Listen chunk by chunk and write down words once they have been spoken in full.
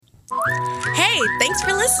Hey, thanks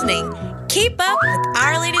for listening. Keep up with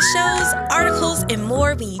our latest shows, articles, and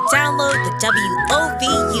more when you download the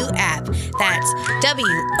W.O.V.U. app. That's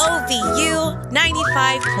W.O.V.U.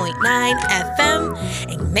 95.9 FM.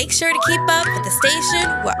 And make sure to keep up with the station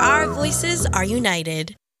where our voices are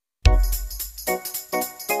united.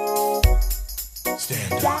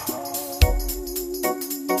 Stand up.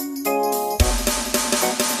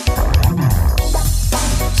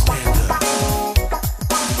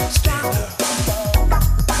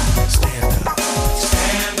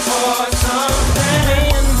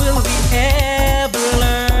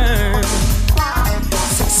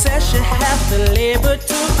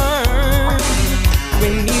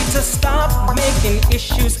 Stop making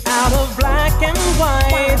issues out of black and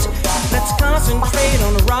white. Let's concentrate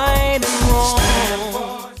on right and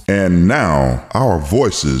wrong. And now, our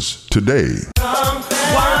voices today.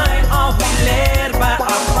 Why are we led by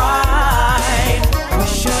our pride? We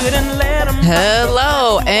shouldn't let them.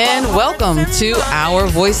 Hello and welcome to Our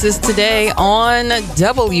Voices Today on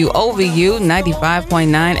WOVU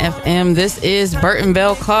 95.9 FM. This is Burton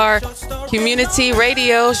Bell Carr Community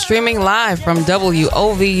Radio, streaming live from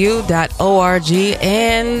WOVU.org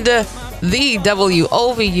and the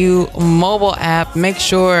WOVU mobile app. Make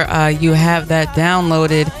sure you have that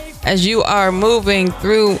downloaded. As you are moving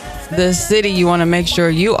through the city, you want to make sure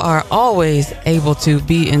you are always able to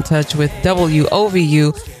be in touch with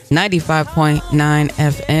WOVU 95.9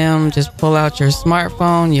 FM. Just pull out your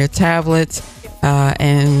smartphone, your tablet,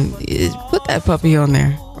 and put that puppy on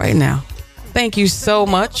there right now. Thank you so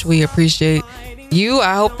much. We appreciate you.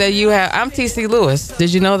 I hope that you have. I'm TC Lewis.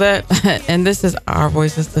 Did you know that? And this is Our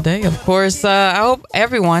Voices Today. Of course, I hope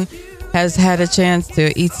everyone has had a chance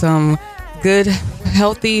to eat some good,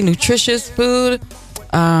 healthy, nutritious food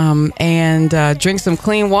and drink some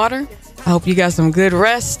clean water. I hope you got some good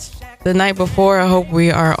rest the night before. I hope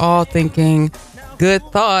we are all thinking good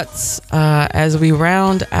thoughts as we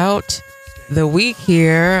round out the week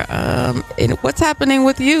here. And what's happening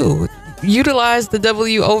with you? Utilize the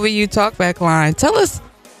WOVU talkback line. Tell us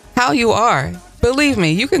how you are. Believe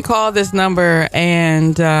me, you can call this number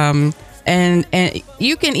and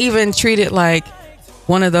you can even treat it like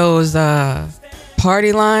one of those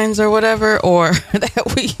party lines or whatever, or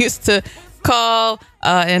that we used to call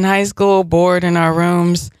in high school, bored in our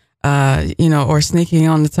rooms, or sneaking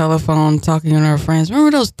on the telephone, talking to our friends.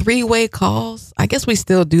 Remember those three-way calls? I guess we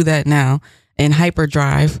still do that now in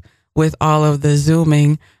hyperdrive with all of the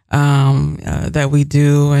Zooming that we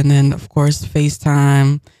do. And then, of course,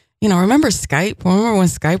 FaceTime. Remember Skype? Remember when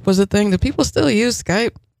Skype was a thing? Do people still use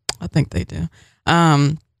Skype? I think they do.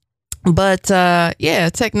 But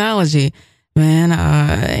technology, man.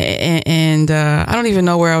 And I don't even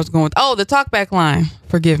know where I was going with. Oh, the talkback line.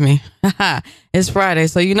 Forgive me. It's Friday,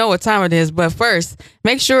 so you know what time it is. But first,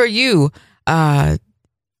 make sure you jot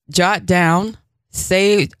down,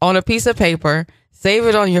 save on a piece of paper, save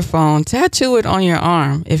it on your phone, tattoo it on your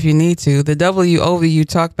arm if you need to. The WOVU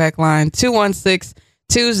talkback line,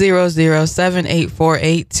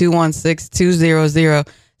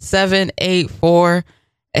 216-200-7848,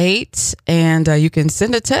 216-200-7848. And you can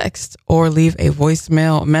send a text or leave a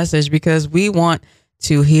voicemail message because we want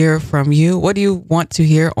to hear from you. What do you want to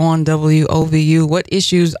hear on WOVU? What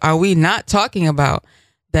issues are we not talking about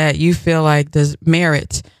that you feel like does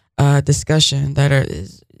merit discussion that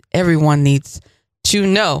everyone needs to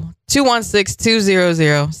know?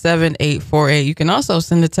 216-200-7848. You can also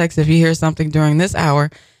send a text if you hear something during this hour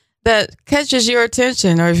that catches your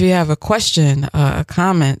attention, or if you have a question, a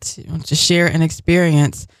comment, you want to share an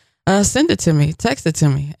experience, send it to me, text it to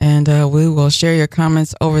me, and we will share your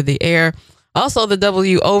comments over the air. Also, the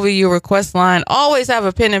WOVU request line, always have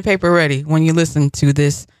a pen and paper ready when you listen to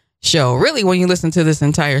this show. Really, when you listen to this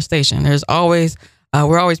entire station, there's always,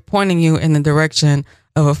 we're always pointing you in the direction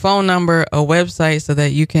of a phone number, a website, so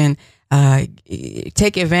that you can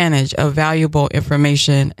take advantage of valuable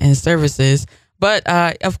information and services. But,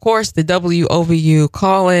 of course, the WOVU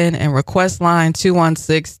call-in and request line,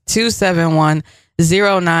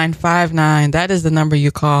 216-271-0959. That is the number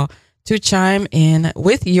you call to chime in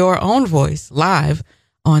with your own voice live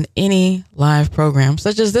on any live program,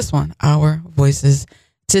 such as this one, Our Voices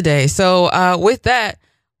Today. So with that,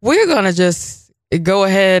 we're going to just go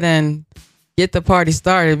ahead and get the party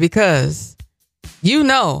started because you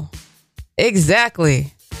know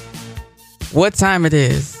exactly what time it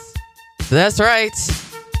is. That's right.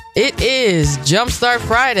 It is Jumpstart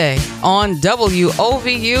Friday on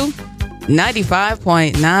WOVU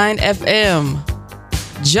 95.9 FM.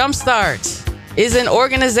 Jumpstart is an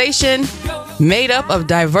organization made up of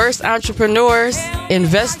diverse entrepreneurs,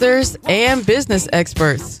 investors, and business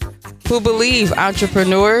experts who believe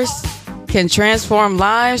entrepreneurs can transform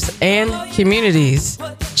lives and communities.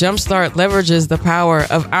 Jumpstart leverages the power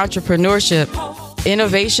of entrepreneurship,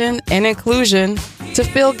 innovation, and inclusion to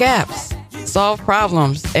fill gaps, solve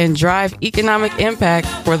problems, and drive economic impact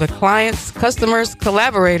for the clients, customers,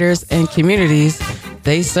 collaborators, and communities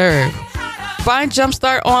they serve. Find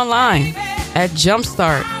Jumpstart online at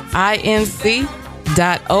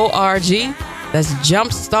jumpstartinc.org. That's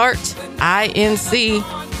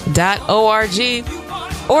jumpstartinc.org.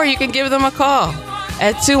 Or you can give them a call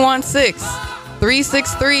at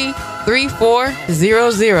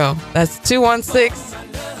 216-363-3400. That's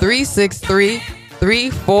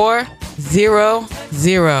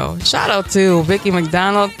 216-363-3400. Shout out to Vicki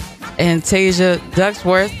McDonald and Tasia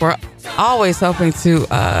Ducksworth for always helping to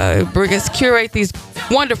bring us curate these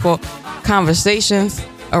wonderful conversations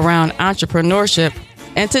around entrepreneurship.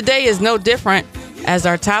 And today is no different, as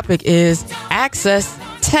our topic is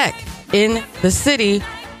AccessTech in the city,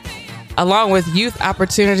 along with Youth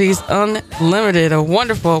Opportunities Unlimited,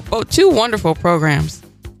 two wonderful programs.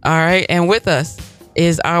 All right. And with us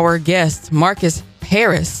is our guest, Marcus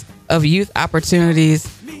Harris of Youth Opportunities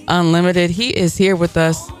Unlimited. He is here with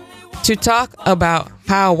us to talk about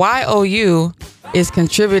how Y.O.U. is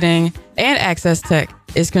contributing and AccessTech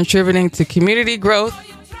is contributing to community growth.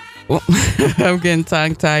 I'm getting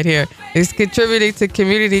tongue-tied here. It's contributing to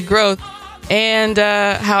community growth and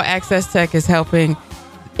how AccessTech is helping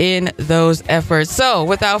in those efforts. So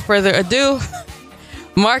without further ado,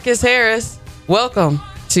 Marcus Harris, welcome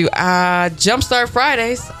to Jumpstart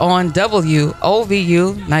Fridays on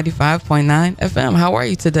W.O.V.U. 95.9 FM. How are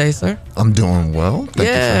you today, sir? I'm doing well. Thank you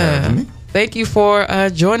for having me. Thank you for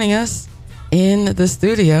joining us in the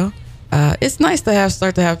studio. It's nice to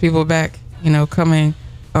start to have people back, coming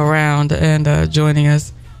around and joining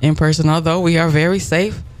us in person. Although we are very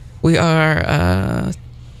safe, we are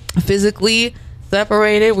physically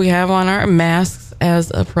separated. We have on our masks as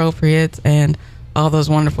appropriate and all those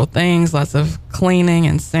wonderful things. Lots of cleaning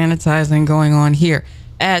and sanitizing going on here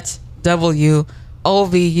at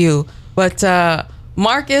W.O.V.U. But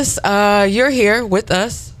Marcus, you're here with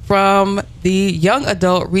us from the Young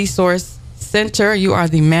Adult Resource Center. You are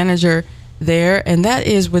the manager there, and that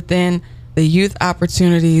is within the Youth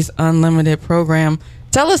Opportunities Unlimited program.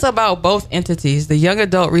 Tell us about both entities, the Young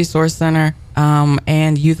Adult Resource Center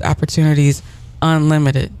and Youth Opportunities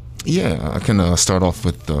Unlimited. Yeah, I can start off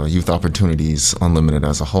with Youth Opportunities Unlimited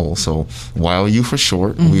as a whole. So Y.O.U. for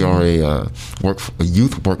short, we are a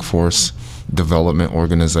youth workforce development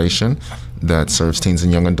organization that serves teens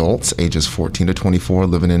and young adults ages 14 to 24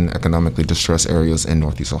 living in economically distressed areas in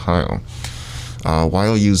Northeast Ohio.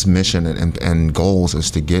 Y.O.U.'s mission and goals is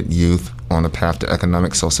to get youth on a path to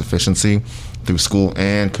economic self-sufficiency through school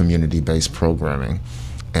and community-based programming.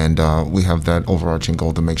 And we have that overarching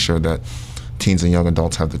goal to make sure that teens and young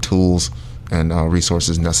adults have the tools and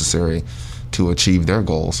resources necessary to achieve their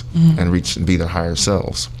goals and be their higher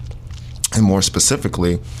selves. And more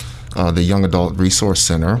specifically, the Young Adult Resource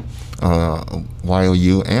Center,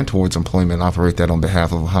 Y.O.U. and Towards Employment operate that on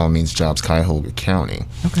behalf of Ohio Means Jobs Cuyahoga County.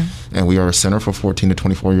 Okay. And we are a center for 14 to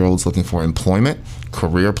 24-year-olds looking for employment,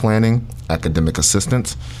 career planning, academic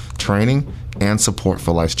assistance, training, and support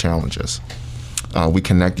for life's challenges. We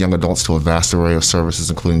connect young adults to a vast array of services,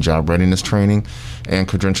 including job readiness training and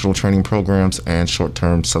credential training programs and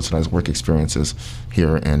short-term subsidized work experiences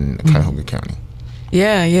here in Cuyahoga County.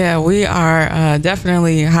 Yeah, we are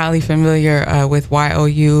definitely highly familiar with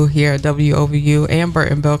Y.O.U. here at W.O.V.U. and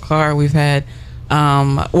Burton Bell Carr. We've had,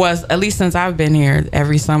 at least since I've been here,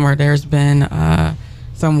 every summer there's been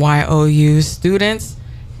some Y.O.U. students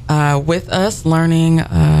with us learning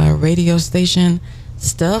radio station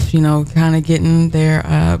stuff, kind of getting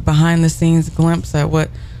their behind the scenes glimpse at what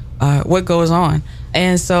goes on.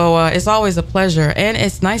 And so it's always a pleasure. And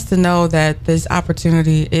it's nice to know that this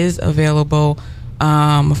opportunity is available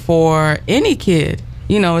for any kid.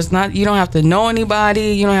 It's not, you don't have to know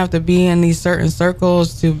anybody. You don't have to be in these certain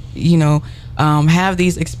circles to, have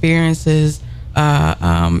these experiences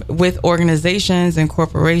with organizations and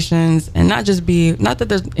corporations, and not that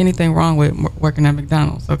there's anything wrong with working at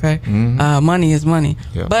McDonald's, okay? Money is money.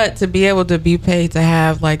 Yeah. But to be able to be paid to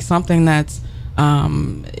have like something that's,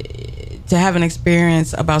 to have an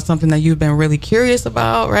experience about something that you've been really curious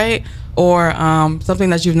about, right? Or something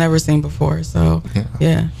that you've never seen before. So,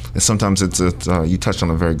 yeah. And sometimes it's you touched on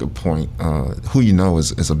a very good point. Who you know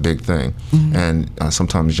is a big thing. And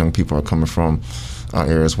sometimes young people are coming from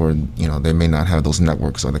areas where, they may not have those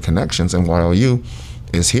networks or the connections. And Y.O.U.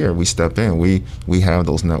 is here. We step in. We have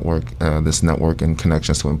those this network and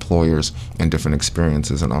connections to employers and different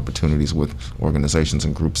experiences and opportunities with organizations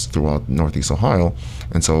and groups throughout Northeast Ohio.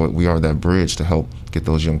 And so we are that bridge to help get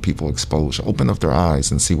those young people exposed, open up their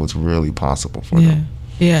eyes, and see what's really possible for them.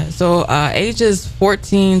 Yeah. So ages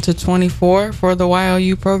 14 to 24 for the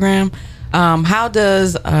Y.O.U program. How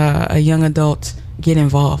does a young adult get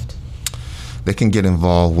involved? They can get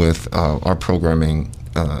involved with our programming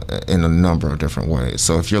in a number of different ways.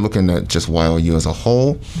 So if you're looking at just Y.O.U as a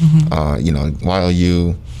whole,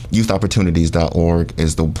 Y.O.U, youthopportunities.org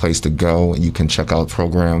is the place to go. You can check out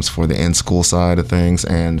programs for the in-school side of things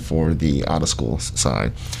and for the out-of-school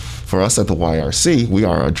side. For us at the YRC, we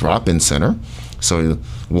are a drop-in center. So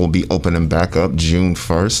we'll be opening back up June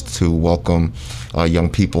 1st to welcome young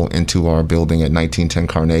people into our building at 1910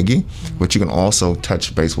 Carnegie, but you can also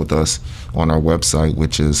touch base with us on our website,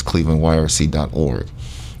 which is clevelandyrc.org.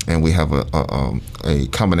 And we have a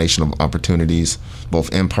combination of opportunities,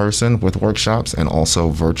 both in person with workshops and also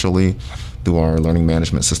virtually through our learning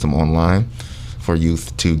management system online for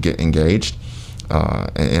youth to get engaged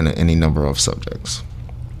in any number of subjects.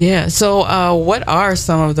 Yeah. So what are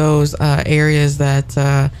some of those areas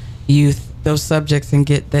that those subjects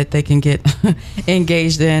that they can get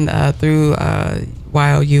engaged in through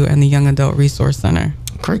Y.O.U and the Young Adult Resource Center?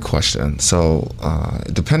 Great question. So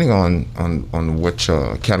depending on which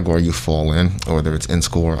category you fall in, whether it's in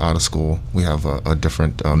school or out of school, we have a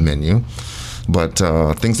different menu. But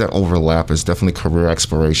things that overlap is definitely career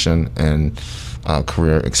exploration and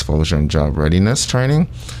career exposure and job readiness training,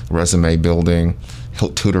 resume building,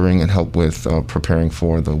 help tutoring and help with preparing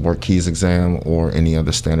for the Work Keys exam or any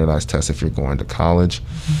other standardized test if you're going to college.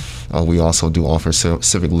 We also do offer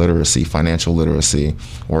civic literacy, financial literacy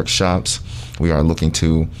workshops. We are looking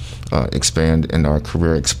to expand in our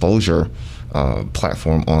career exposure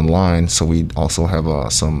platform online. So we also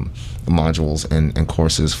have some modules and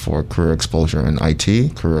courses for career exposure in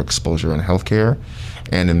IT, career exposure in healthcare,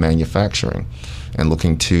 and in manufacturing. And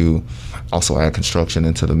looking to also add construction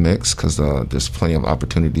into the mix because there's plenty of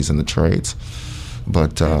opportunities in the trades.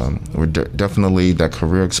 But we're definitely that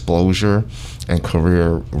career exposure and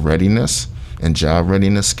career readiness and job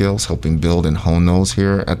readiness skills, helping build and hone those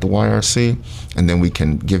here at the YRC. And then we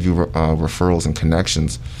can give you referrals and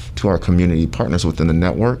connections to our community partners within the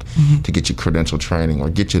network to get you credential training or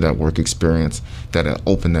get you that work experience that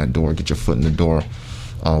open that door, get your foot in the door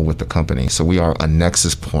with the company. So we are a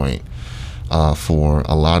nexus point for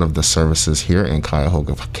a lot of the services here in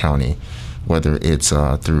Cuyahoga County, whether it's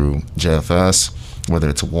through JFS, whether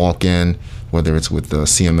it's walk-in, whether it's with the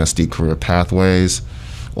CMSD career pathways,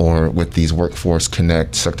 or with these Workforce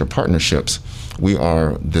Connect sector partnerships. We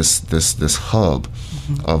are this hub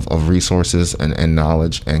of resources and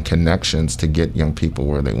knowledge and connections to get young people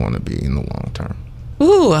where they want to be in the long term.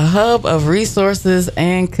 Ooh, a hub of resources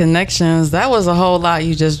and connections. That was a whole lot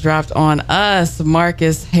you just dropped on us.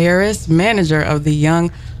 Marcus Harris, manager of the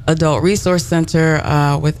Young Adult Resource Center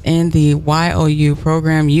within the Y.O.U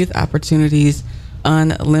program, Youth Opportunities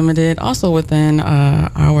Unlimited, also within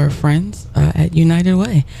our friends at United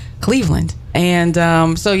Way, Cleveland. And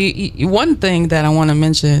so one thing that I want to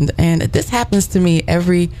mention, and this happens to me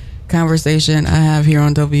every conversation I have here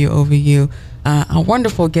on WOVU, our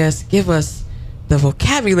wonderful guests give us the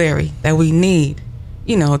vocabulary that we need,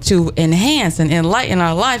 to enhance and enlighten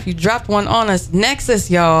our life. You dropped one on us.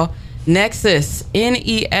 Nexus, y'all. Nexus.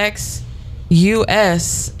 Nexus.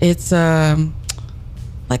 It's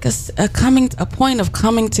like a point of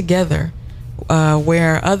coming together,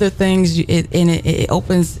 where other things it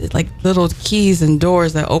opens like little keys and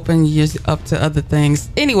doors that open you up to other things.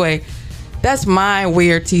 Anyway, that's my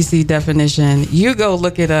weird TC definition. You go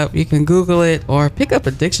look it up. You can Google it or pick up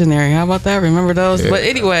a dictionary. How about that? Remember those? Yeah. But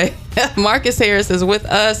anyway, Marcus Harris is with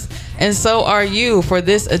us, and so are you for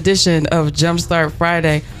this edition of Jumpstart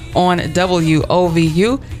Friday on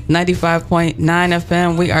WOVU 95.9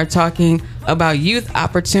 FM. We are talking about Youth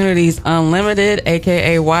Opportunities Unlimited,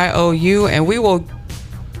 aka Y.O.U, and we will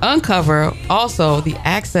uncover also the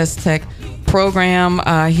AccessTech program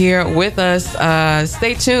here with us.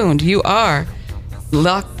 Stay tuned. You are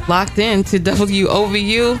locked in to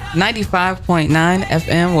WOVU 95.9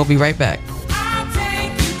 FM. We'll be right back.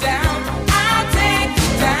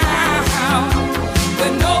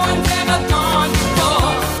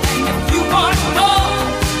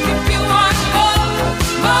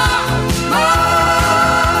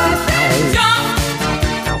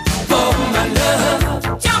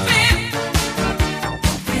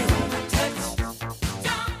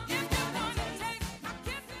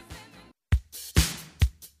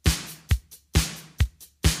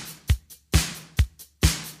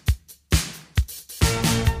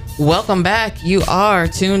 Welcome back. You are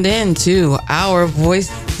tuned in to our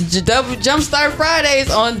Voice Jumpstart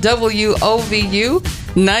Fridays on WOVU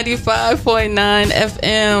 95.9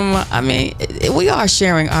 FM. I mean, we are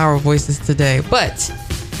sharing our voices today, but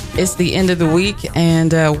it's the end of the week,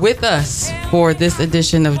 and with us for this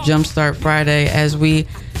edition of Jumpstart Friday, as we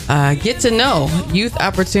get to know Youth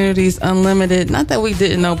Opportunities Unlimited. Not that we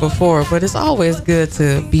didn't know before, but it's always good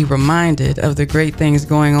to be reminded of the great things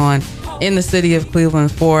going on in the city of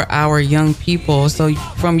Cleveland for our young people. So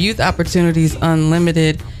from Youth Opportunities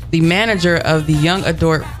Unlimited, the manager of the Young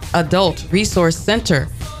Adult Resource Center,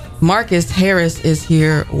 Marcus Harris, is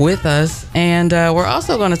here with us. And we're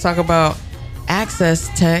also going to talk about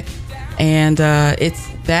AccessTech, and it's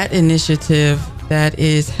that initiative that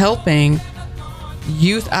is helping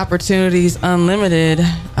Youth Opportunities Unlimited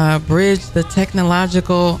bridge the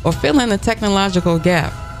technological, or fill in the technological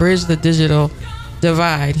gap, bridge the digital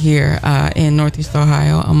divide here in Northeast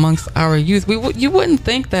Ohio amongst our youth. You wouldn't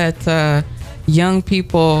think that young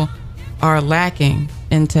people are lacking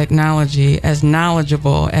in technology, as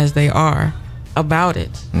knowledgeable as they are about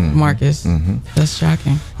it. Marcus. That's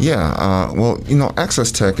shocking. Yeah, well,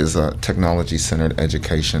 AccessTech is a technology-centered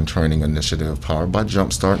education training initiative powered by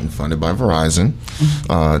Jumpstart and funded by Verizon.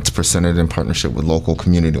 It's presented in partnership with local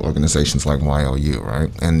community organizations like Y.O.U, right?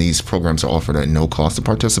 And these programs are offered at no cost to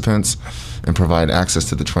participants and provide access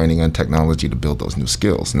to the training and technology to build those new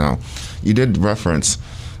skills. Now, you did reference,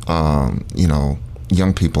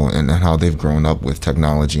 young people and how they've grown up with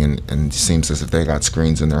technology, and it seems as if they got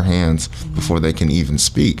screens in their hands before they can even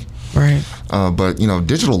speak. Right. But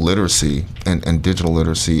digital literacy and digital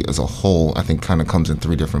literacy as a whole, I think, kind of comes in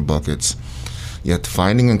three different buckets. Yet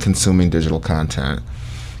finding and consuming digital content,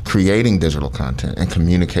 creating digital content, and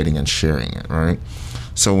communicating and sharing it, right?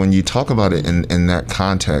 So when you talk about it in that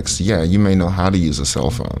context, yeah, you may know how to use a cell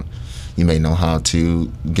phone. You may know how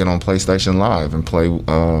to get on PlayStation Live and play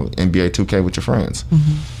NBA 2K with your friends.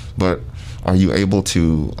 But are you able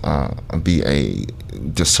to be a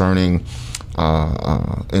discerning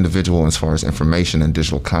individual as far as information and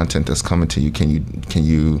digital content that's coming to you? Can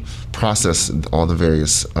you process all the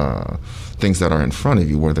various things that are in front of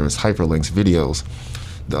you, whether it's hyperlinks, videos?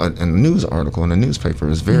 And a news article in a newspaper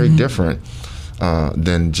is very different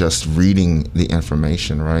than just reading the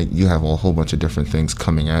information, right? You have a whole bunch of different things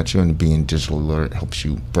coming at you, and being digital literate helps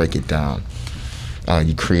you break it down.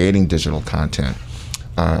 You're creating digital content.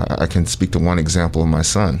 I can speak to one example of my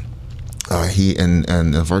son. He in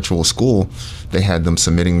a virtual school, they had them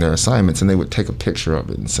submitting their assignments, and they would take a picture of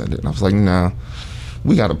it and send it. And I was like, no,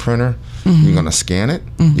 we got a printer. You're going to scan it,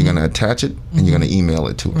 you're going to attach it, and you're going to email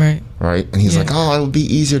it to it. Right? And he's like, oh, it would be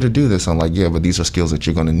easier to do this. I'm like, yeah, but these are skills that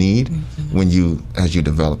you're going to need as you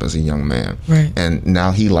develop as a young man. Right. And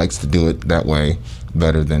now he likes to do it that way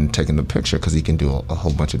better than taking the picture, because he can do a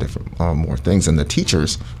whole bunch of different more things. And the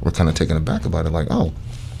teachers were kind of taken aback about it, like, oh,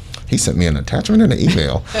 he sent me an attachment in an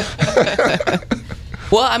email.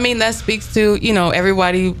 Well, I mean, that speaks to,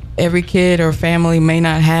 everybody, every kid or family may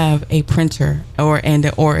not have a printer or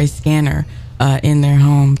a scanner in their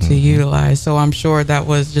home to utilize. So I'm sure that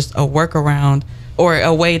was just a workaround or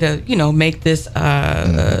a way to, make this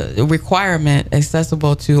requirement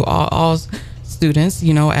accessible to all students,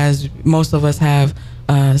 as most of us have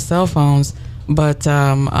cell phones. But,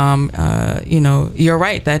 you're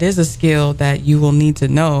right. That is a skill that you will need to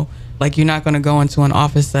know. Like, you're not going to go into an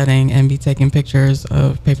office setting and be taking pictures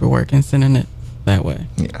of paperwork and sending it that way.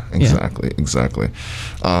 Yeah, exactly.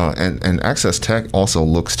 And AccessTech also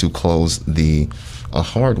looks to close the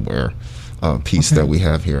hardware piece that we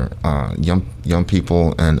have here. Young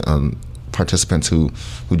people and participants who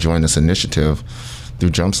join this initiative through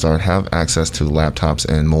Jumpstart have access to laptops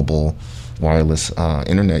and mobile wireless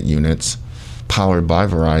internet units powered by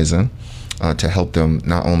Verizon. To help them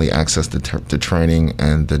not only access the training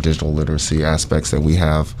and the digital literacy aspects that we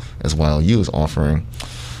have as Y.O.U is offering,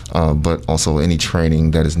 but also any training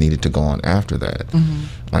that is needed to go on after that.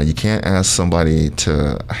 You can't ask somebody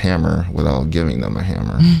to hammer without giving them a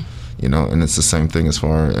hammer, and it's the same thing as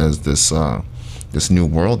far as this new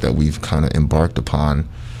world that we've kind of embarked upon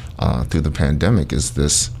through the pandemic, is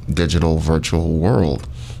this digital virtual world.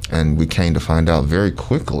 And we came to find out very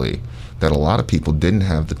quickly that a lot of people didn't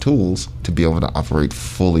have the tools to be able to operate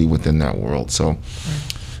fully within that world. So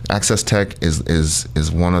AccessTech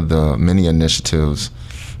is one of the many initiatives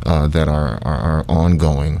that are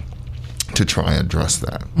ongoing to try and address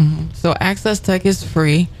that. So AccessTech is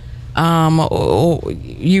free.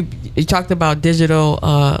 You talked about digital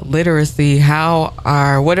literacy.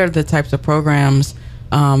 What are the types of programs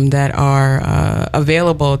that are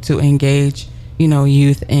available to engage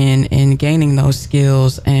youth in gaining those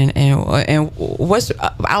skills, and what's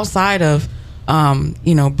outside of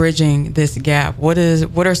bridging this gap? What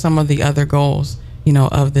are some of the other goals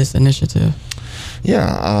of this initiative?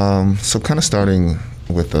 Yeah, so kind of starting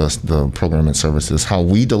with the program and services, how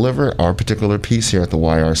we deliver our particular piece here at the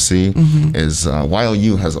YRC is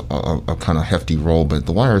Y.O.U. has a kind of hefty role, but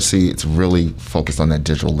the YRC, it's really focused on that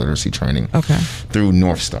digital literacy training through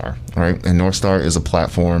North Star, right? And North Star is a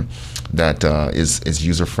platform that is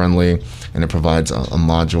user-friendly, and it provides a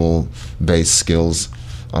module-based skills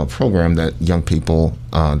program that young people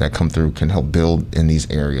that come through can help build in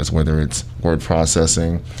these areas, whether it's word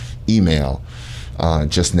processing, email,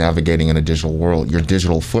 just navigating in a digital world, your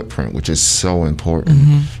digital footprint, which is so important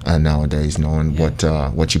nowadays. Knowing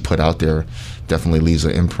what you put out there definitely leaves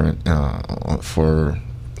an imprint for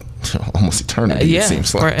almost eternity. It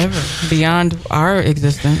seems like forever, beyond our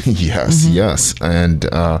existence. Yes. And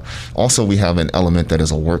also we have an element that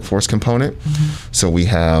is a workforce component. So we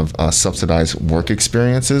have subsidized work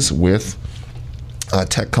experiences with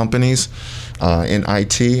tech companies in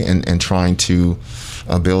IT and trying to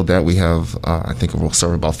build that. We have, I think we'll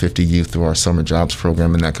serve about 50 youth through our summer jobs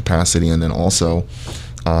program in that capacity. And then also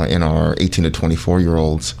in our 18 to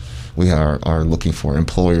 24-year-olds, we are looking for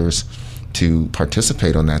employers to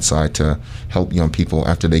participate on that side to help young people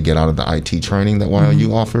after they get out of the IT training that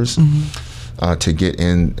Y.O.U. offers to get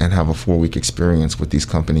in and have a 4-week experience with these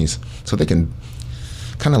companies so they can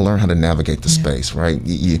kind of learn how to navigate the space, right?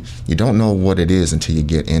 You don't know what it is until you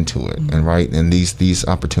get into it, and these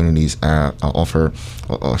opportunities offer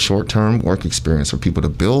a short-term work experience for people to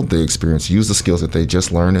build the experience, use the skills that they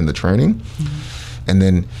just learned in the training, and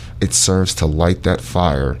then it serves to light that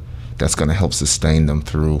fire that's going to help sustain them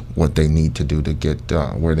through what they need to do to get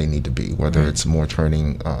where they need to be, whether it's more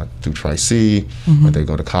training through Tri-C, or they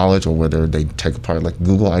go to college, or whether they take a part like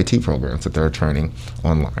Google IT programs that they're training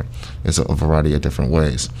online. It's a variety of different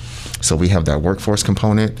ways. So we have that workforce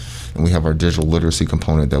component, and we have our digital literacy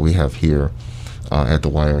component that we have here at the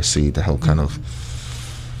YRC to help kind of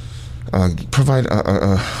provide,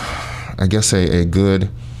 I guess, a good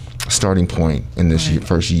starting point in this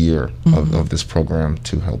first year of this program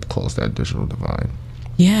to help close that digital divide.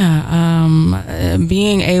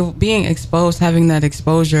 Being exposed, having that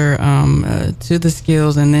exposure to the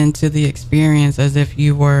skills and then to the experience as if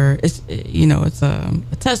you were, it's a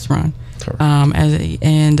test run,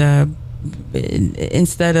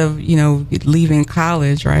 instead of leaving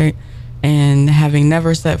college, right, and having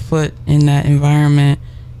never set foot in that environment,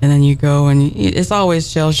 and then you go and it's always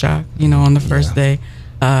shell shock, on the first day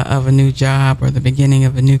of a new job or the beginning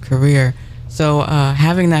of a new career. So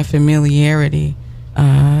having that familiarity,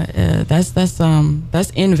 that's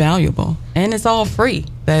invaluable, and it's all free.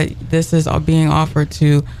 That this is all being offered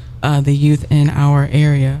to the youth in our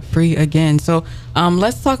area, free again. So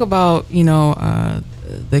let's talk about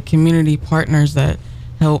the community partners that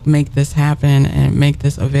help make this happen and make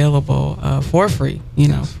this available for free,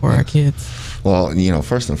 for our kids. Well,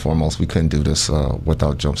 first and foremost, we couldn't do this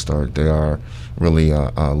without Jumpstart. They are really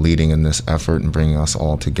leading in this effort and bringing us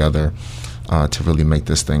all together to really make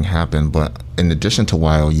this thing happen. But in addition to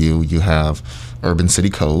Y.O.U., you have Urban City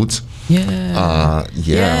Codes. Shout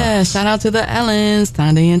out to the Ellens,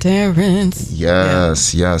 Tande and Terrence.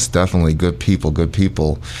 Yes, definitely. Good people.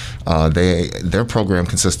 Their program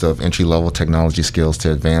consists of entry-level technology skills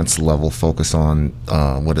to advanced level focus on,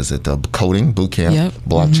 coding, bootcamp,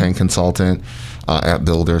 blockchain consultant, app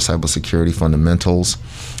builder, cybersecurity fundamentals.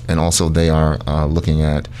 And also they are looking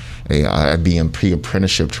at a BMP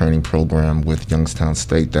apprenticeship training program with Youngstown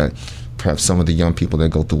State that perhaps some of the young people that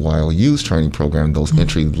go through Y.O.U.'s training program, those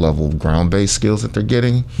entry-level ground-based skills that they're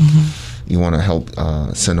getting, you want to help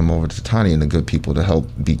send them over to Tani and the good people to help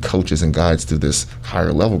be coaches and guides through this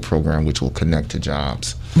higher-level program, which will connect to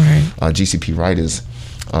jobs. Right. GCP Wright is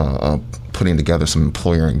putting together some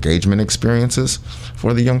employer engagement experiences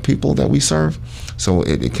for the young people that we serve. So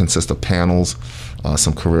it consists of panels,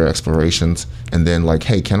 some career explorations, and then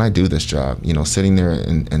hey, can I do this job? Sitting there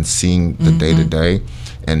and seeing the day-to-day.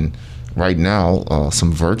 And right now,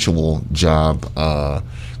 some virtual job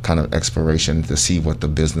kind of exploration to see what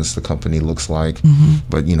the company looks like.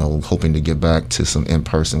 But, hoping to get back to some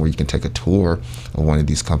in-person where you can take a tour of one of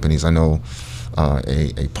these companies. I know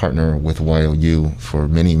a partner with Y.O.U. for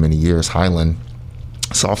many, many years, Highland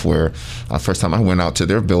Software. First time I went out to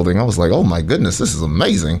their building, I was like, oh my goodness, this is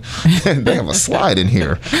amazing. They have a slide in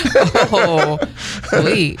here. Oh,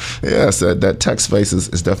 sweet. Yes, that tech space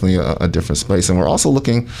is definitely a different space. And we're also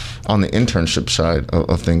looking on the internship side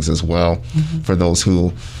of things as well, for those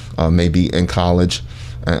who may be in college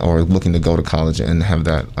or looking to go to college and have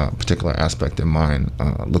that particular aspect in mind,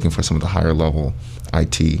 looking for some of the higher level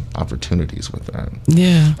IT opportunities with that.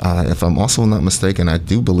 Yeah. If I'm also not mistaken, I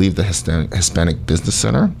do believe the Hispanic Business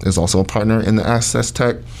Center is also a partner in the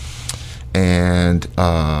AccessTech, and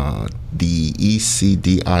the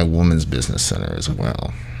ECDI Women's Business Center as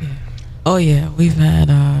well. Yeah. Oh yeah, we've had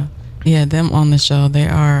them on the show. They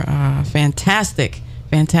are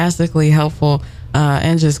fantastically helpful,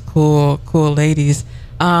 and just cool ladies.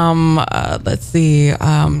 Let's see.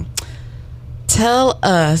 Tell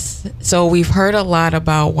us. So we've heard a lot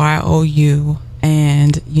about Y.O.U.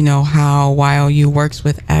 and how Y.O.U. works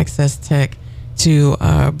with AccessTech to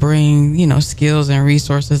bring skills and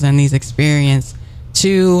resources and these experience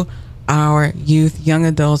to our youth, young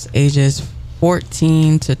adults ages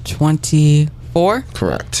 14 to 24.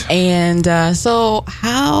 Correct. And so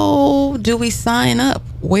how do we sign up?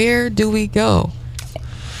 Where do we go?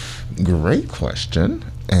 Great question.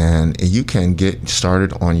 And you can get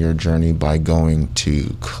started on your journey by going to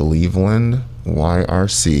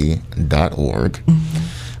clevelandyrc.org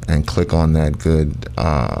and click on that good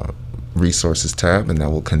resources tab, and that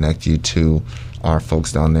will connect you to our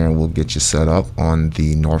folks down there, and we'll get you set up on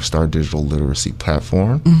the North Star Digital Literacy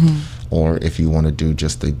platform. Or if you want to do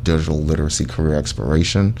just the digital literacy career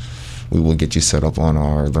exploration, we will get you set up on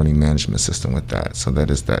our learning management system with that. So that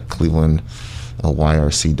is that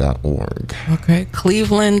clevelandyrc.org. Okay,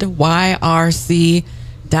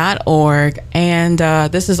 clevelandyrc.org. And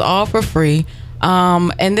this is all for free.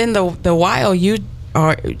 And then the Y.O.U.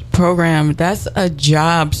 program, that's a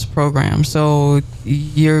jobs program. So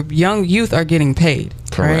your young youth are getting paid.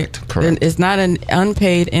 Correct. Right? Correct. It's not an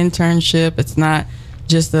unpaid internship. It's not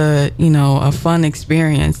just a fun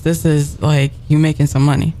experience. This is like you making some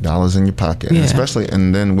money, dollars in your pocket. Yeah. Especially,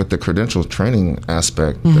 and then with the credential training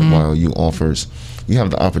aspect that Y.O.U. offers, you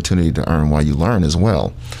have the opportunity to earn while you learn as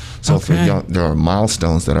well. So there are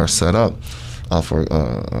milestones that are set up for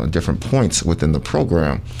different points within the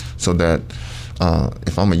program, so that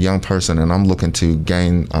if I'm a young person and I'm looking to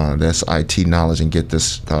gain this IT knowledge and get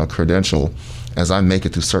this credential, as I make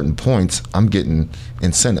it through certain points, I'm getting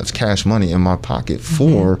incentives, cash money in my pocket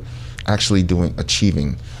for actually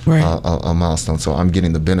achieving a milestone. So I'm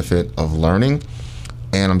getting the benefit of learning,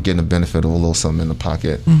 and I'm getting the benefit of a little something in the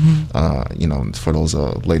pocket, for those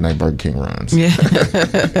late night Burger King runs.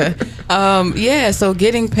 Yeah. So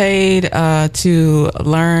getting paid to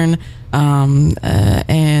learn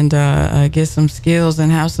and get some skills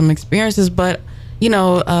and have some experiences, but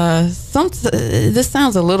this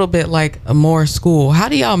sounds a little bit like a more school. How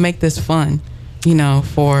do y'all make this fun,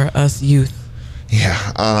 for us youth? Yeah,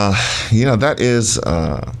 that is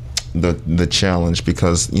the challenge,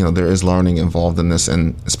 because there is learning involved in this,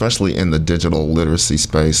 and especially in the digital literacy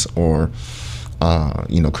space, or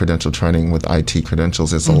credential training with IT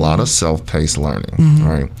credentials. It's a lot of self-paced learning,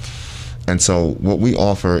 right? And so what we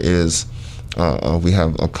offer is we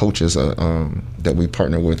have coaches that we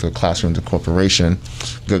partner with, a Classroom to Corporation,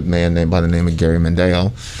 good man named by the name of Gary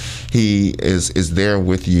Mendeo. He is there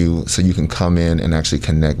with you, so you can come in and actually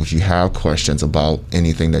connect. If you have questions about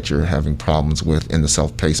anything that you're having problems with in the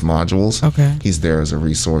self-paced modules, he's there as a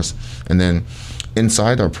resource. And then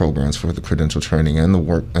inside our programs for the credential training and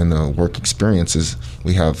the work experiences,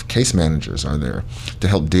 we have case managers are there to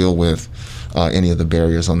help deal with any of the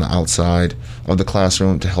barriers on the outside of the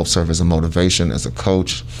classroom, to help serve as a motivation, as a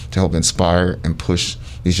coach, to help inspire and push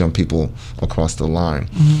these young people across the line.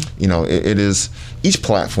 It is, each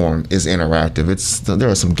platform is interactive. There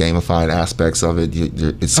are some gamified aspects of it.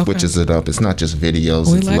 It switches it up. It's not just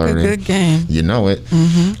videos. It's learning. A good game. You know it.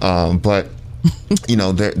 But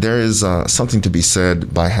there is something to be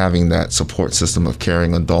said by having that support system of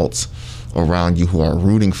caring adults around you who are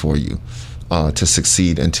rooting for you to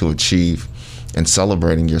succeed and to achieve, and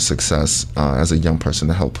celebrating your success as a young person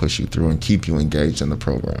to help push you through and keep you engaged in the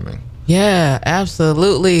programming. Yeah,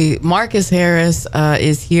 absolutely. Marcus Harris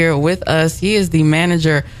is here with us. He is the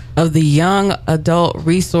manager of the Young Adult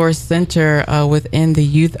Resource Center within the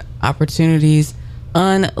Youth Opportunities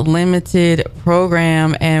Unlimited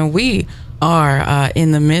program, and we are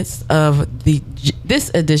in the midst of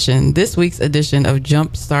this week's edition of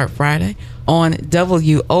Jumpstart Friday on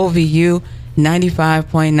WOVU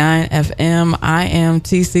 95.9 FM. I am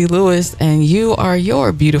TC Lewis, and you are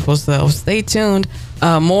your beautiful self. Stay tuned.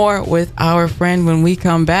 More with our friend when we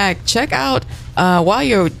come back. Check out,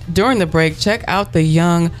 during the break, check out the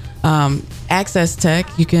Young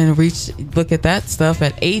AccessTech. You can look at that stuff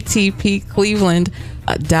at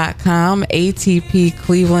atpcleveland.com,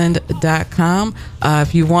 atpcleveland.com.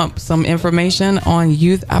 If you want some information on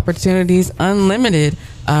Youth Opportunities Unlimited,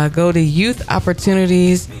 go to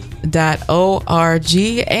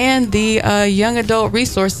youthopportunities.org, and the Young Adult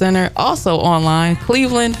Resource Center, also online,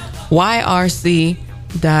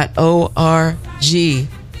 clevelandyrc.org.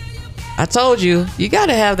 I told you, you got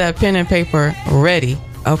to have that pen and paper ready,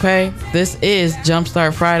 okay? This is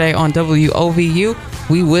Jumpstart Friday on WOVU.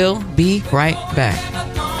 We will be right back.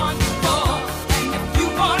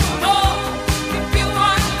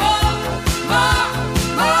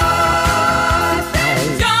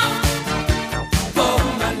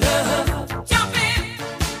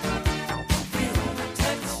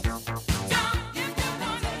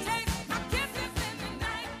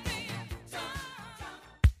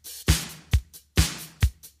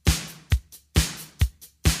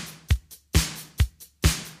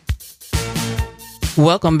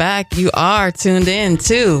 Welcome back. You are tuned in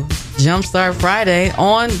to Jumpstart Friday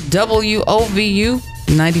on WOVU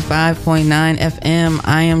 95.9 FM.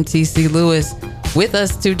 I am TC Lewis. With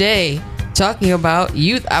us today, talking about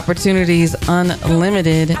Youth Opportunities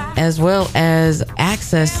Unlimited as well as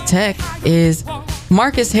AccessTech, is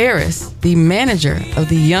Marcus Harris, the manager of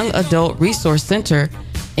the Young Adult Resource Center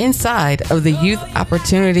inside of the Youth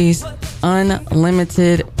Opportunities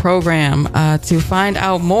Unlimited program. To find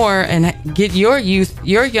out more and get your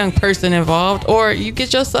young person involved, or you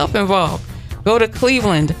get yourself involved, go to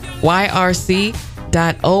clevelandyrc.org,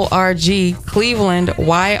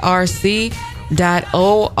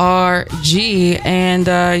 clevelandyrc.org, and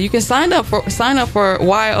you can sign up for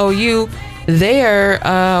Y.O.U. there.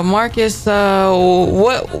 Marcus,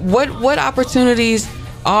 what opportunities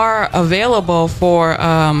are available for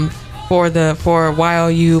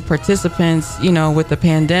Y.O.U. participants, with the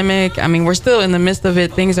pandemic? I mean, we're still in the midst of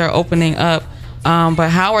it. Things are opening up. But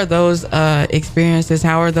how are those experiences,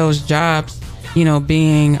 how are those jobs,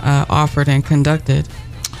 being offered and conducted?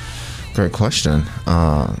 Great question.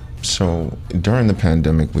 So during the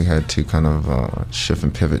pandemic, we had to kind of shift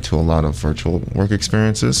and pivot to a lot of virtual work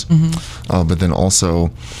experiences. Mm-hmm. But then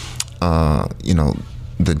also,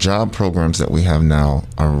 the job programs that we have now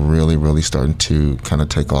are really, really starting to kind of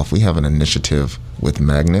take off. We have an initiative with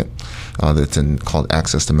Magnet that's called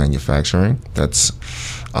Access to Manufacturing. That's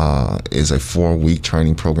is a 4-week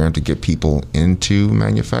training program to get people into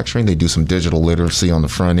manufacturing. They do some digital literacy on the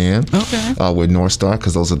front end with North Star,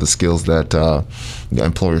 because those are the skills that the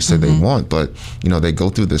employers say they want. But they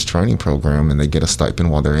go through this training program and they get a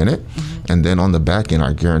stipend while they're in it. And then on the back end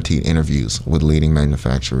are guaranteed interviews with leading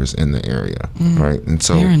manufacturers in the area, right? And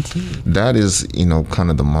so that is,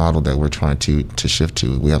 kind of the model that we're trying to shift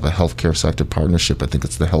to. We have a healthcare sector partnership. I think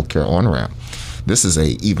it's the Healthcare On-Ramp. This is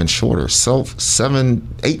a even shorter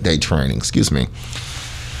 8-day training,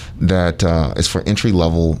 that is for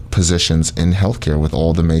entry-level positions in healthcare with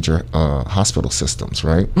all the major hospital systems,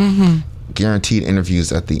 right? Guaranteed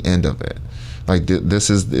interviews at the end of it. Like this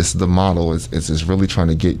is the model. Is really trying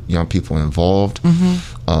to get young people involved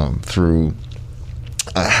through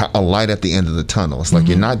a light at the end of the tunnel. It's like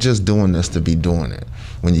you're not just doing this to be doing it.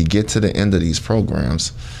 When you get to the end of these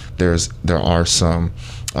programs, there are some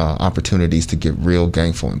opportunities to get real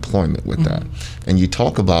gainful employment with that. And you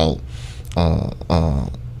talk about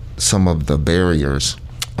some of the barriers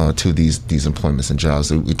to these employments and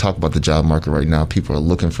jobs. We talk about the job market right now. People are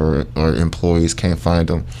looking for employees, can't find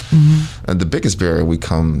them. And the biggest barrier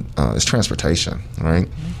is transportation, right?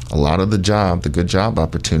 A lot of the good job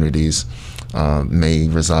opportunities may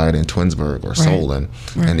reside in Twinsburg or Solon.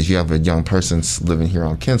 And if you have a young person living here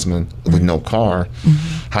on Kinsman with no car,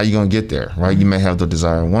 how are you going to get there, right? You may have the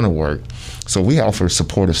desire and want to work. So we offer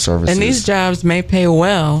supportive services. And these jobs may pay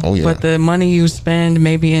well, but the money you spend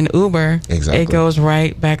maybe in Uber, it goes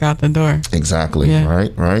right back out the door. Exactly,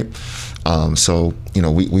 right? So,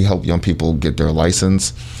 we help young people get their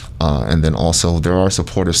license. And then also there are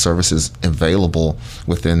supportive services available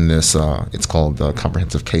within this, it's called the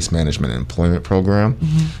Comprehensive Case Management and Employment Program,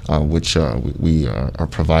 which we are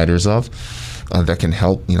providers of, that can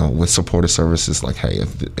help, with supportive services like, hey,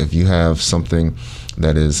 if you have something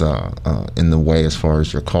that is in the way as far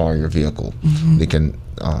as your car, your vehicle, they can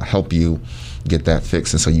help you get that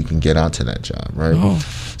fixed, and so you can get out to that job, right?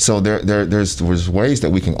 So there's ways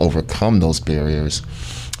that we can overcome those barriers.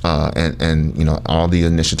 and you know, all the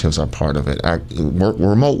initiatives are part of it.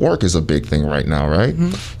 Remote work is a big thing right now, right?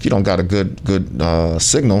 If you don't got a good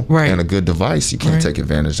signal and a good device, you can't take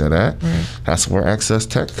advantage of that. That's where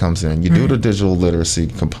AccessTech comes in. You do the digital literacy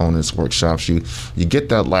components workshops. You get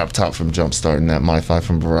that laptop from Jumpstart and that MiFi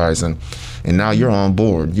from Verizon, and now you're on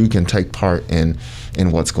board. You can take part in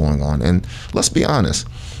what's going on. And let's be honest,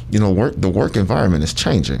 you know, the work environment is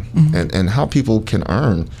changing, and how people can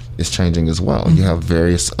earn is changing as well. You have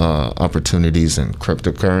various opportunities in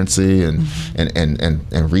cryptocurrency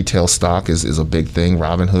and retail stock is a big thing.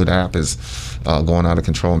 Robinhood app is going out of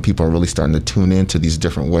control, and people are really starting to tune into these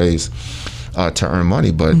different ways to earn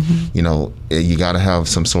money. But you know, you got to have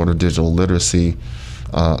some sort of digital literacy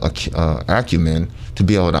acumen to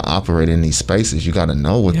be able to operate in these spaces. You got to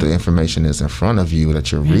know what the information is in front of you that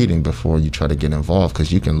you're reading before you try to get involved,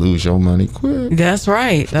 because you can lose your money quick. That's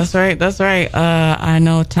right. I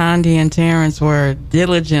know Tandy and Terrence were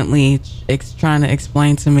diligently trying to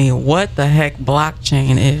explain to me what the heck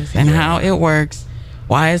blockchain is and how it works,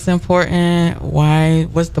 why it's important,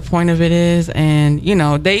 what's the point of it is. And you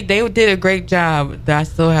know, they did a great job. I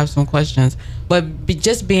still have some questions, but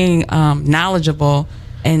just being knowledgeable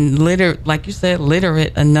and like you said,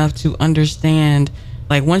 literate enough to understand,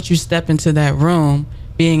 like once you step into that room,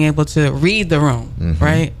 being able to read the room,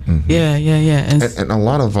 right? Yeah. And a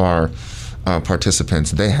lot of our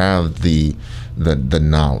participants, they have the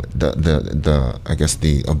knowledge, the I guess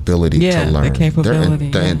the ability to learn, the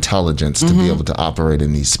capability, the intelligence to be able to operate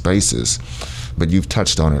in these spaces. But you've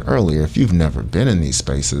touched on it earlier. If you've never been in these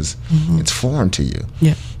spaces, it's foreign to you.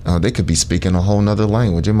 They could be speaking a whole nother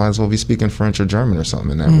language. You might as well be speaking French or German or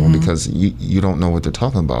something in that room, because you don't know what they're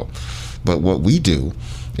talking about. But what we do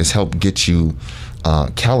is help get you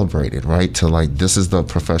calibrated, right, to like, this is the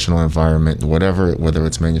professional environment, whether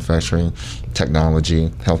it's manufacturing, technology,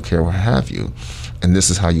 healthcare, what have you, and this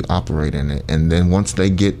is how you operate in it. And then once they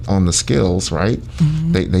get on the skills, right,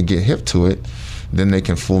 they get hip to it, then they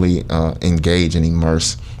can fully engage and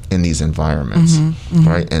immerse in these environments,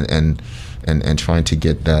 right, and trying to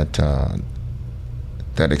get that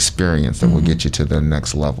experience that will get you to the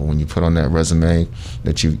next level. When you put on that resume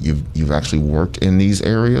that you've actually worked in these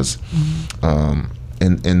areas,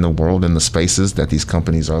 in the world, in the spaces that these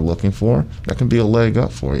companies are looking for, that can be a leg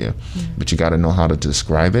up for you. But you got to know how to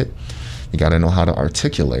describe it. You got to know how to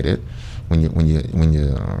articulate it when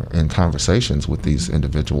you are in conversations with these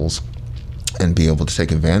individuals, and be able to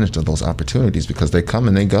take advantage of those opportunities, because they come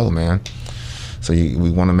and they go, man. So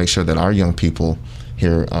we want to make sure that our young people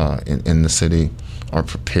here in the city are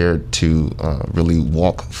prepared to really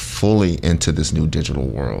walk fully into this new digital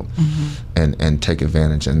world, and take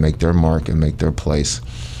advantage and make their mark and make their place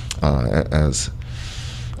as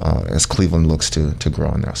Cleveland looks to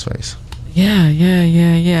grow in that space.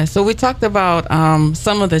 Yeah. So we talked about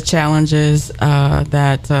some of the challenges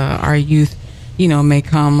that our youth, you know, may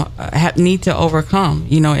need to overcome,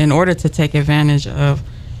 you know, in order to take advantage of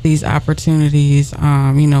these opportunities,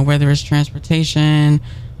 you know, whether it's transportation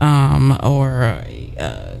or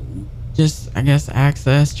just, I guess,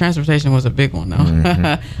 access. Transportation was a big one, though.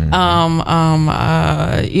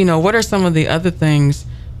 You know, what are some of the other things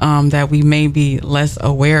that we may be less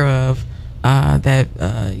aware of that,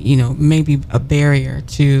 you know, may be a barrier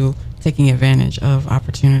to taking advantage of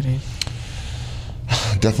opportunities?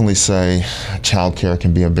 Definitely say childcare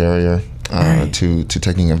can be a barrier to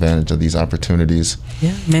taking advantage of these opportunities.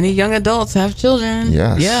 Yeah, many young adults have children.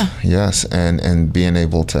 Yes, and being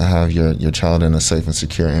able to have your child in a safe and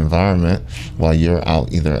secure environment while you're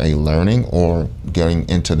out either learning or getting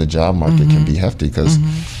into the job market can be hefty, because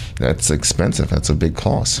that's expensive. That's a big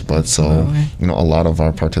cost. But so, you know, a lot of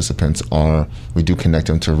our participants we do connect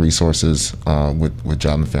them to resources with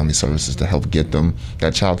Job and Family Services to help get them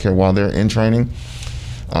that childcare while they're in training,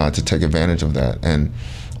 to take advantage of that. And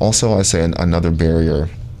also, I say another barrier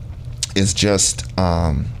is just,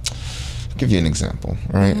 give you an example,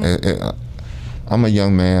 right? I'm a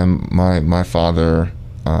young man. My father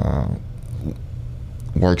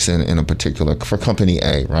works in a particular, for company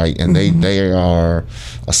A, right? And they are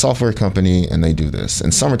a software company, and they do this.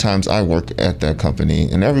 And summertimes I work at that company,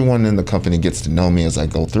 and everyone in the company gets to know me as I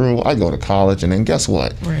go through. I go to college, and then guess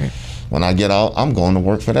what? When I get out, I'm going to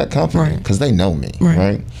work for that company because they know me,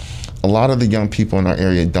 right? A lot of the young people in our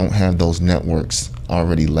area don't have those networks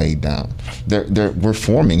already laid down. We're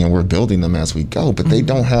forming and we're building them as we go, but they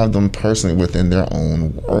don't have them personally within their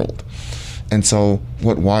own world. And so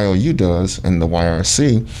what Y.O.U. does, and the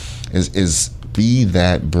YRC, is be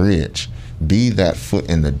that bridge, be that foot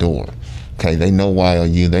in the door. Okay, they know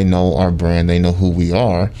Y.O.U, they know our brand, they know who we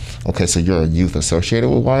are. Okay, so you're a youth associated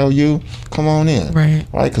with Y.O.U, come on in. Right.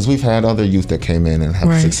 Because we've had other youth that came in and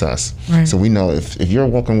have success. Right. So we know if you're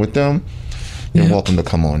working with them, you're welcome to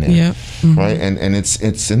come on in. Yep. Mm-hmm. Right, and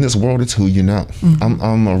it's in this world, it's who you know. Mm-hmm.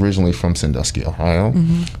 I'm originally from Sandusky, Ohio.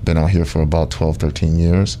 Been out here for about 12, 13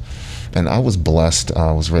 years. And I was blessed.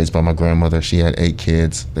 I was raised by my grandmother. She had 8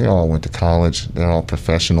 kids. They all went to college. They're all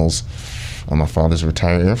professionals. My father's a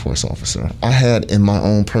retired Air Force officer. I had in my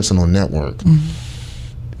own personal network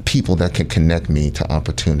people that could connect me to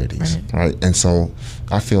opportunities, right? And so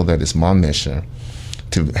I feel that it's my mission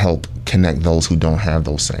to help connect those who don't have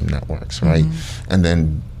those same networks, right? And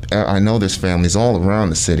then I know there's families all around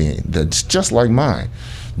the city that's just like mine.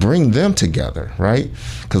 Bring them together, right?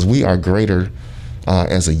 Because we are greater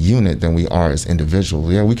as a unit than we are as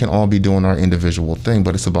individuals. Yeah, we can all be doing our individual thing,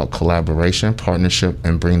 but it's about collaboration, partnership,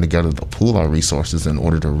 and bring together to pool our resources in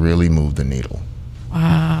order to really move the needle.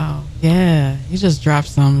 Wow. Yeah. You just dropped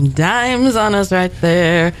some dimes on us right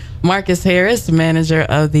there. Marcus Harris, manager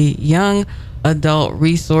of the Young Adult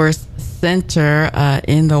Resource Center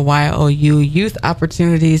in the Y.O.U Youth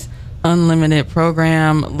Opportunities Unlimited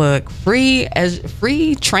program. Look, free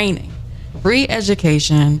training, free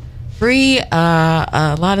education, free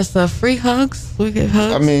a lot of stuff, free hugs. We get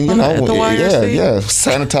hugs. I mean, you know,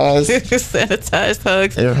 sanitized sanitized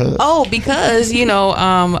hugs. Air hugs. Oh, because a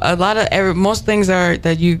lot of most things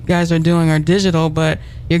that you guys are doing are digital, but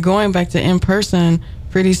you're going back to in person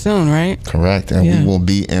pretty soon, right? Correct, and we will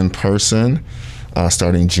be in person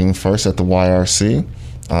starting June 1st at the YRC.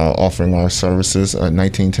 Offering our services at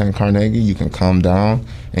 1910 Carnegie. You can come down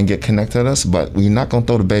and get connected with us, but we're not going to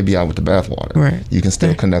throw the baby out with the bathwater. Right. You can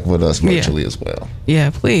still connect with us virtually as well. Yeah,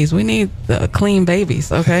 please. We need the clean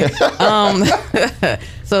babies, okay?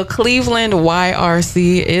 So Cleveland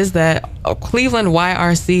YRC is that,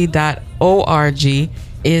 clevelandyrc.org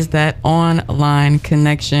is that online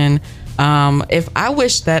connection. If I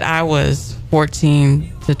wish that I was 14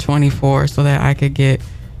 to 24 so that I could do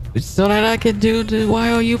the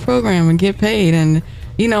Y.O.U program and get paid. And,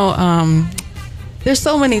 there's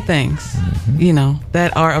so many things,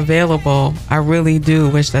 that are available. I really do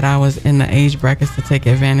wish that I was in the age brackets to take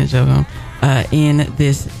advantage of them in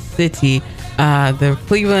this city. The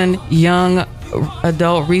Cleveland Young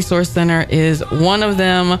Adult Resource Center is one of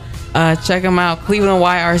them. Check them out,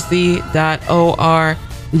 clevelandyrc.org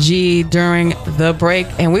during the break.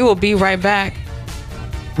 And we will be right back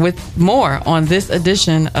with more on this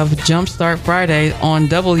edition of Jumpstart Friday on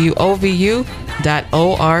WOVU.org.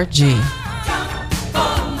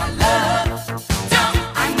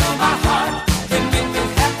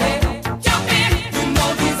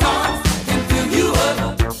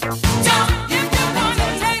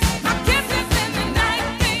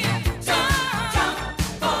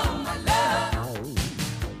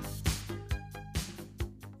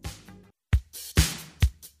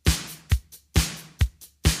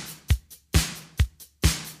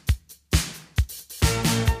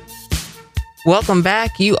 Welcome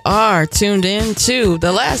back. You are tuned in to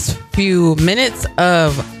the last few minutes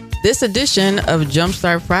of this edition of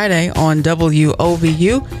Jumpstart Friday on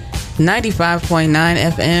WOVU 95.9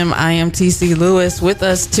 FM. I am TC Lewis. With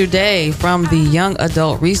us today from the Young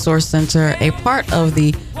Adult Resource Center, a part of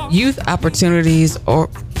the Youth Opportunities,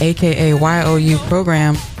 or AKA Y.O.U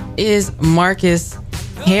program, is Marcus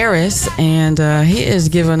Harris, and he is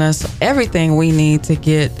giving us everything we need to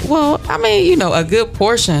get, a good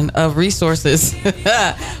portion of resources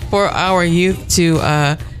for our youth to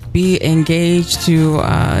be engaged, to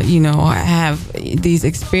have these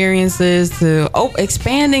experiences, to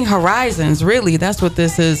expanding horizons. Really, that's what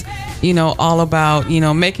this is all about.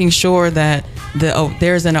 Making sure that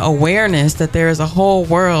there's an awareness that there is a whole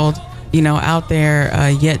world out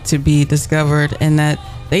there yet to be discovered, and that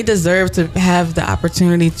they deserve to have the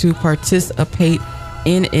opportunity to participate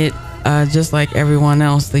in it, just like everyone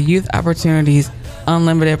else. The Youth Opportunities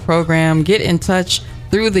Unlimited program. Get in touch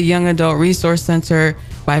through the Young Adult Resource Center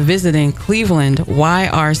by visiting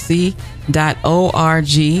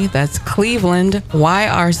clevelandyrc.org. That's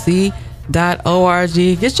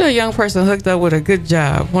clevelandyrc.org. Get your young person hooked up with a good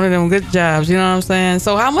job, one of them good jobs. You know what I'm saying?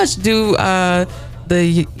 So how much do the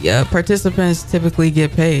participants typically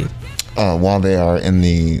get paid? While they are in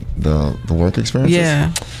the work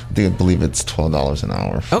experiences, they believe it's $12 an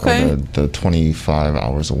hour for the 25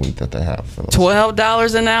 hours a week that they have. For those.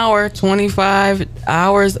 $12 an hour, 25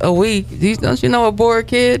 hours a week. Don't you know a bored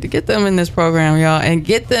kid? Get them in this program, y'all, and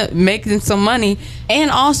get them making some money,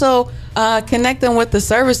 and also connect them with the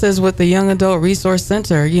services with the Young Adult Resource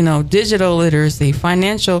Center. Digital literacy,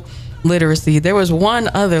 financial literacy. There was one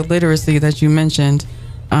other literacy that you mentioned.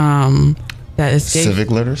 that escaped. Civic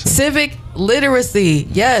literacy? Civic literacy.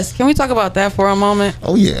 Yes. Can we talk about that for a moment?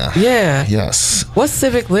 Oh, yeah. Yeah. Yes. What's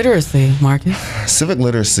civic literacy, Marcus? Civic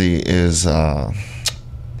literacy is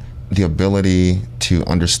the ability to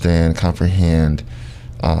understand, comprehend,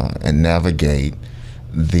 and navigate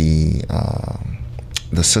the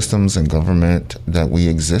systems and government that we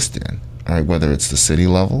exist in. All right, whether it's the city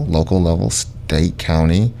level, local level, state,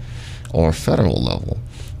 county, or federal level,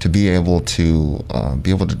 to be able to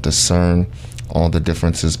discern all the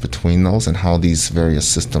differences between those and how these various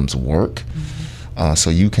systems work,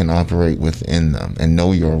 so you can operate within them and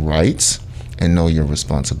know your rights and know your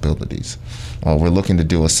responsibilities. We're looking to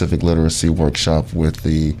do a civic literacy workshop with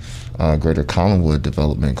the Greater Collinwood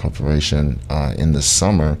Development Corporation in the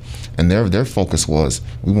summer, and their focus was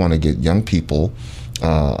we want to get young people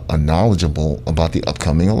knowledgeable about the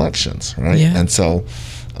upcoming elections, right? Yeah. And so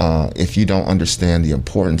if you don't understand the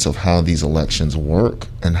importance of how these elections work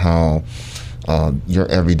and how your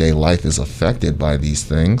everyday life is affected by these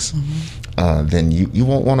things, then you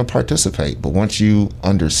won't want to participate. But once you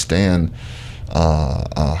understand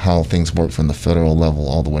how things work from the federal level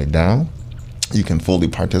all the way down, you can fully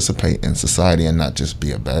participate in society and not just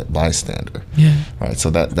be a bystander. Yeah. Right. So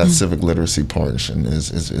that civic literacy portion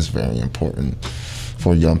is very important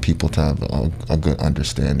for young people to have a good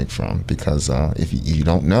understanding from, because if you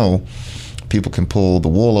don't know, people can pull the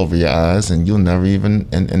wool over your eyes and you'll never even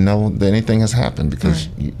and know that anything has happened because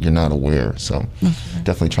you're not aware. So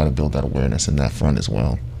definitely try to build that awareness in that front as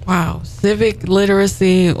well. Wow. Civic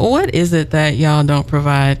literacy. What is it that y'all don't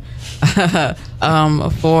provide for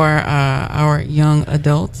our young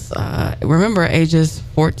adults? Remember, ages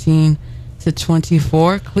 14 to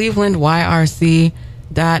 24,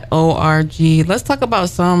 clevelandyrc.org. Let's talk about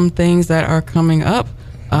some things that are coming up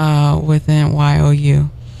within Y.O.U.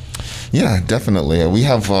 Yeah, definitely. We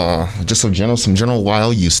have just some general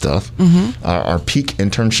Y.O.U. stuff. Our peak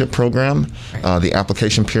internship program, the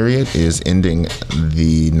application period is ending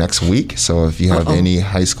the next week. So if you have any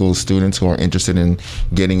high school students who are interested in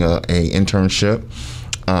getting a internship,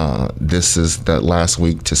 this is that last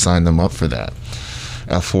week to sign them up for that.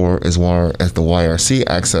 For as far as the YRC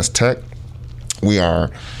AccessTech, we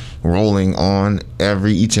are rolling on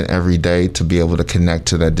each and every day to be able to connect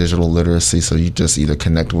to that digital literacy. So you just either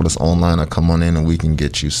connect with us online or come on in and we can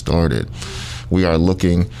get you started. We are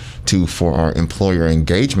looking for our employer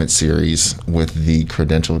engagement series with the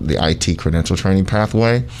IT credential training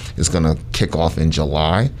pathway is going to kick off in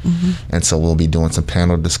July. And so we'll be doing some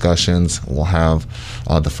panel discussions. We'll have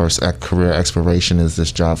the first career exploration is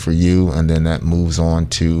this job for you, and then that moves on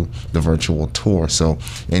to the virtual tour. So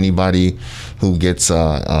anybody who gets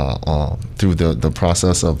through the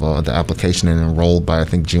process of the application and enrolled by I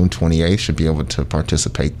think June 28th should be able to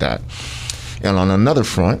participate that. And on another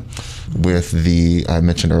front, with I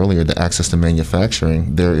mentioned earlier, the Access to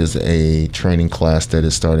Manufacturing, there is a training class that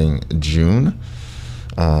is starting June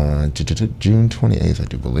 28th, I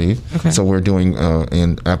do believe. Okay. So we're doing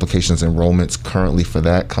in applications enrollments currently for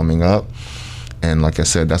that coming up. And like I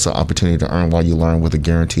said, that's an opportunity to earn while you learn with a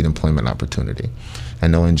guaranteed employment opportunity. I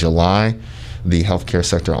know in July, the healthcare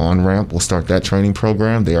sector on-ramp will start that training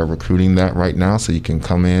program. They are recruiting that right now, so you can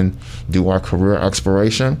come in, do our career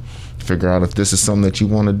exploration, figure out if this is something that you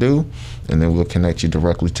want to do, and then we'll connect you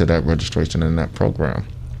directly to that registration in that program.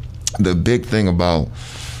 The big thing about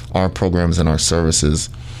our programs and our services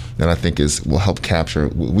that I think will help capture,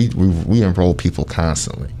 we enroll people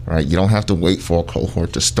constantly, right? You don't have to wait for a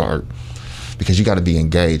cohort to start because you got to be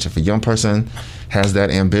engaged. If a young person has that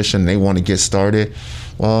ambition, they want to get started,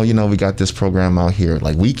 well, we got this program out here.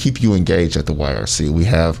 Like, we keep you engaged at the YRC. We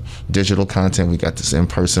have digital content. We got this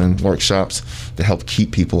in-person workshops to help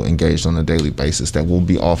keep people engaged on a daily basis that we'll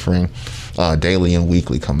be offering daily and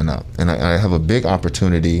weekly coming up. And I have a big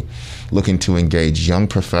opportunity looking to engage young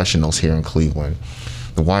professionals here in Cleveland.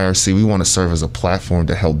 The YRC, we want to serve as a platform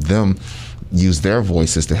to help them use their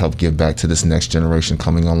voices to help give back to this next generation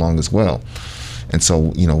coming along as well. And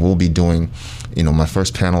so, we'll be doing, my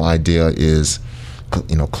first panel idea is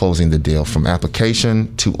closing the deal from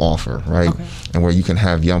application to offer, right? Okay. And where you can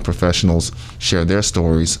have young professionals share their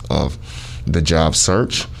stories of the job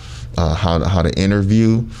search, how to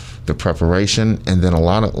interview, the preparation, and then a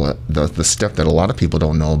lot of the step that a lot of people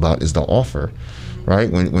don't know about is the offer, right?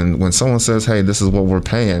 When someone says, hey, this is what we're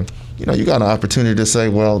paying, you got an opportunity to say,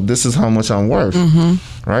 well, this is how much I'm worth,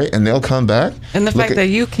 right? And they'll come back. And the fact that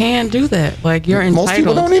you can do that, like you're entitled. Most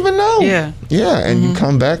people don't even know. Yeah. Yeah, and you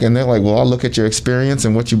come back and they're like, well, I'll look at your experience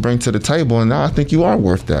and what you bring to the table, and now I think you are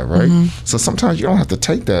worth that, right? So sometimes you don't have to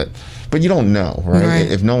take that, but you don't know, right?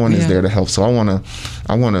 If no one is there to help. So I want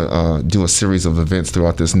to do a series of events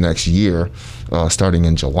throughout this next year, starting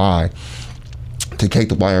in July, to take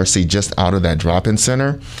the YRC just out of that drop-in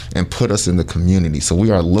center and put us in the community. So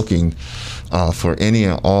we are looking for any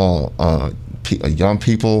and all young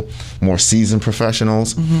people, more seasoned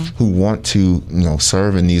professionals who want to,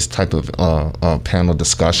 serve in these type of panel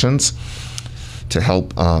discussions to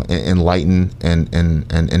help enlighten and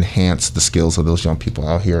enhance the skills of those young people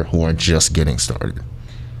out here who are just getting started.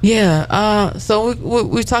 Yeah. So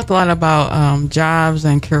we talked a lot about jobs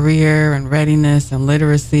and career and readiness and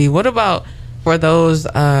literacy. What about for those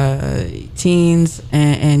teens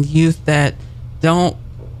and youth that don't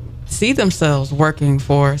see themselves working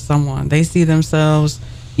for someone? They see themselves,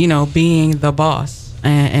 being the boss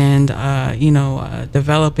and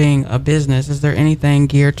developing a business. Is there anything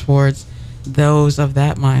geared towards those of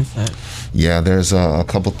that mindset? Yeah, there's a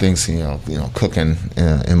couple things, cooking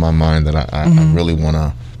in my mind that I really want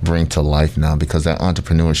to bring to life now, because that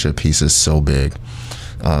entrepreneurship piece is so big.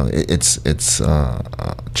 It's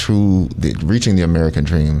true. Reaching the American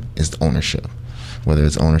dream is ownership. Whether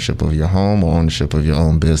it's ownership of your home or ownership of your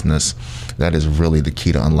own business, that is really the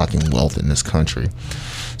key to unlocking wealth in this country.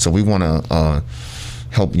 So we want to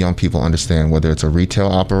help young people understand whether it's a retail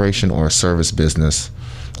operation or a service business,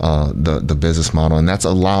 the business model, and that's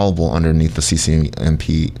allowable underneath the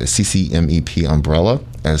CCMEP umbrella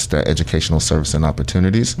as the educational service and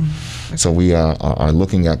opportunities. So we are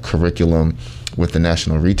looking at curriculum with the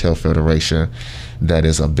National Retail Federation that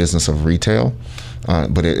is a business of retail,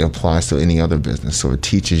 but it applies to any other business. So it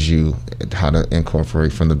teaches you how to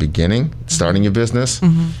incorporate from the beginning, starting your business,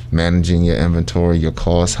 managing your inventory, your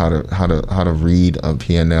costs, how to read a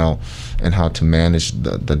P&L, and how to manage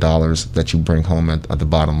the dollars that you bring home at the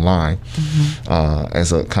bottom line,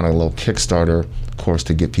 as a kind of little Kickstarter course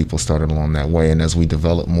to get people started along that way. And as we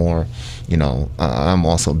develop more, I'm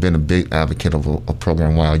also been a big advocate of a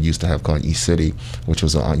program Y.O.U used to have called eCity, which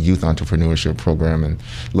was a youth entrepreneurship program, and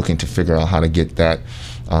looking to figure out how to get that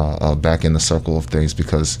back in the circle of things,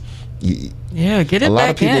 because get it. A lot back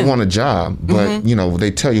of people in. want a job, but they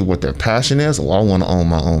tell you what their passion is. Well, I want to own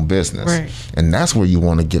my own business, and that's where you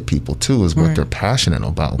want to get people to, is what they're passionate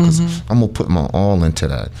about. Because I'm gonna put my all into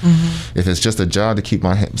that. If it's just a job to keep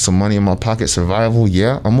some money in my pocket, survival,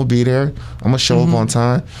 I'm gonna be there. I'm gonna show up on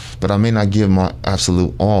time, but I may not give my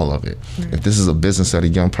absolute all of it. If this is a business that a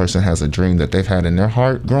young person has a dream that they've had in their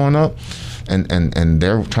heart growing up, and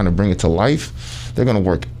they're trying to bring it to life, they're gonna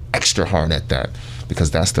work extra hard at that,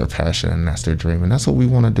 because that's their passion and that's their dream. And that's what we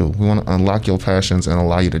want to do. We want to unlock your passions and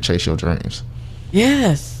allow you to chase your dreams.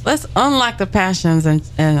 Yes. Let's unlock the passions and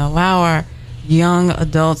allow our young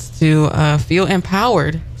adults to feel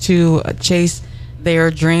empowered to chase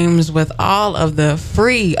their dreams with all of the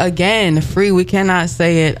free. We cannot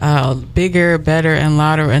say it bigger, better, and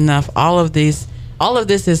louder enough. All of this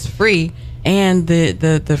is free. And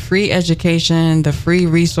the free education, the free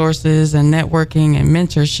resources and networking and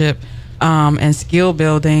mentorship and skill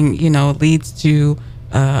building, leads to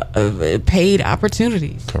paid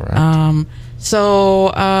opportunities. Correct.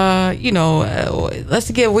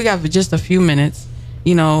 We got just a few minutes.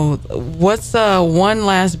 What's one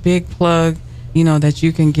last big plug, that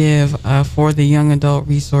you can give for the Young Adult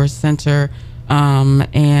Resource Center,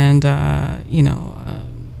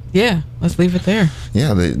 let's leave it there.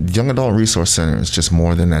 Yeah, the Young Adult Resource Center is just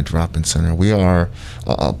more than that drop-in center. We are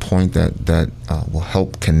a point that will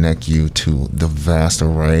help connect you to the vast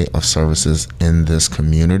array of services in this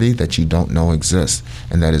community that you don't know exist,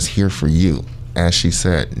 and that is here for you. As she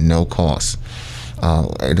said, no cost.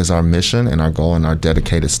 It is our mission and our goal and our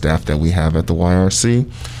dedicated staff that we have at the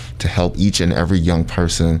YRC to help each and every young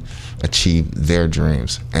person achieve their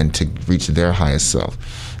dreams and to reach their highest self.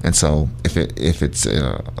 And so if it's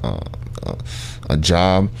a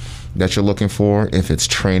job that you're looking for, if it's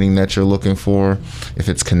training that you're looking for, if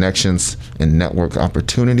it's connections and network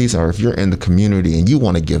opportunities, or if you're in the community and you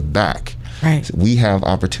want to give back, we have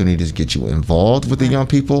opportunities to get you involved with the young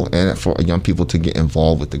people, and for young people to get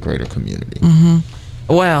involved with the greater community.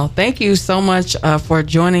 Well, thank you so much for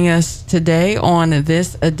joining us today on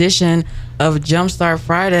this edition of Jumpstart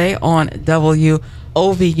Friday on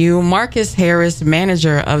WOVU. Marcus Harris,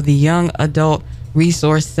 manager of the Young Adult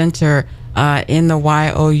Resource Center in the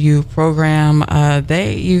Y.O.U program.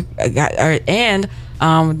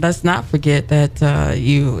 Let's not forget that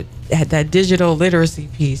you had that digital literacy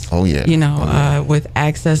piece. Oh yeah. With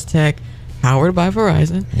AccessTech, powered by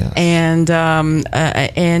Verizon. Yes. And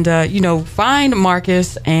find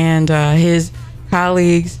Marcus and his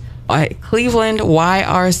colleagues at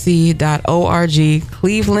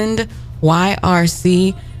clevelandyrc.org.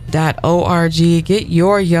 clevelandyrc.org. Get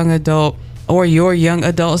your young adult or your young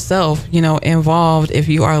adult self, involved if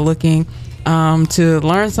you are looking to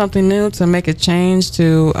learn something new, to make a change,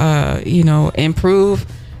 to improve,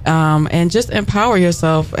 and just empower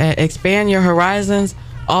yourself, expand your horizons,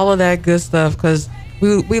 all of that good stuff. Because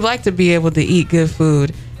we like to be able to eat good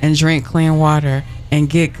food and drink clean water and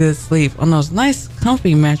get good sleep on those nice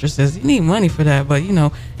comfy mattresses. You need money for that, but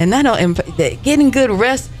and getting good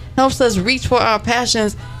rest helps us reach for our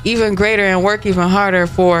passions even greater and work even harder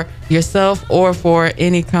for yourself or for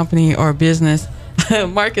any company or business.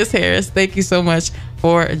 Marcus Harris, thank you so much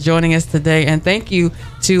for joining us today. And thank you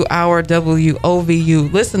to our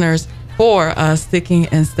WOVU listeners for sticking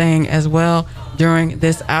and staying as well during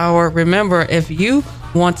this hour. Remember, if you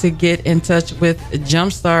want to get in touch with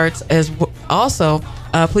Jumpstart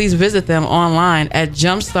please visit them online at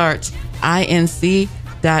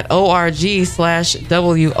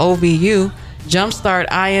jumpstartinc.org/WOVU,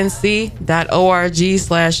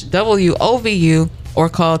 jumpstartinc.org/WOVU, or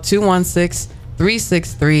call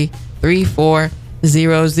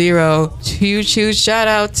 216-363-3400. Huge shout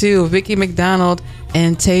out to Vicki McDonald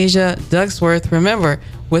and Tasia Ducksworth. Remember,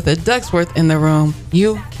 with a Ducksworth in the room,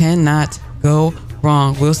 you cannot go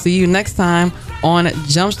wrong. We'll see you next time on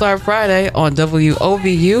Jumpstart Friday on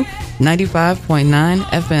WOVU 95.9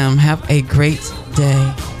 FM. Have a great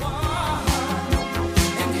day.